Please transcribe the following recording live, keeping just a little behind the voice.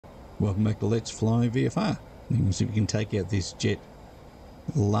Welcome back to Let's Fly VFR. You can see we can take out this jet.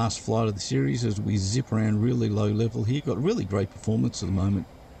 The last flight of the series as we zip around really low level here. Got really great performance at the moment.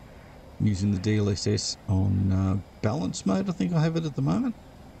 Using the DLSS on balance mode, I think I have it at the moment.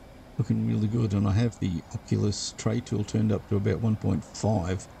 Looking really good, and I have the Oculus tray tool turned up to about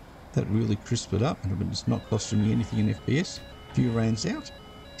 1.5. That really crisps it up, and it's not costing me anything in FPS. A few rounds out,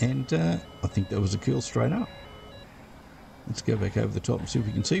 and I think that was a kill straight up. Let's go back over the top and see if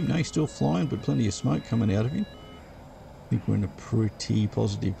we can see him. No, he's still flying, but plenty of smoke coming out of him. I think we're in a pretty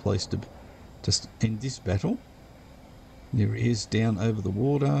positive place to just end this battle. There he is down over the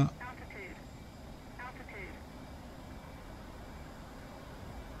water. Altitude.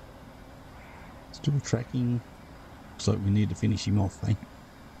 Still tracking. Looks like we need to finish him off, eh?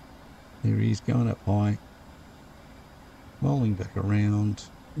 There he is going up high. Rolling back around.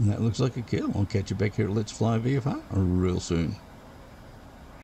 And that looks like a kill. I'll catch you back here at Let's Fly VFR real soon.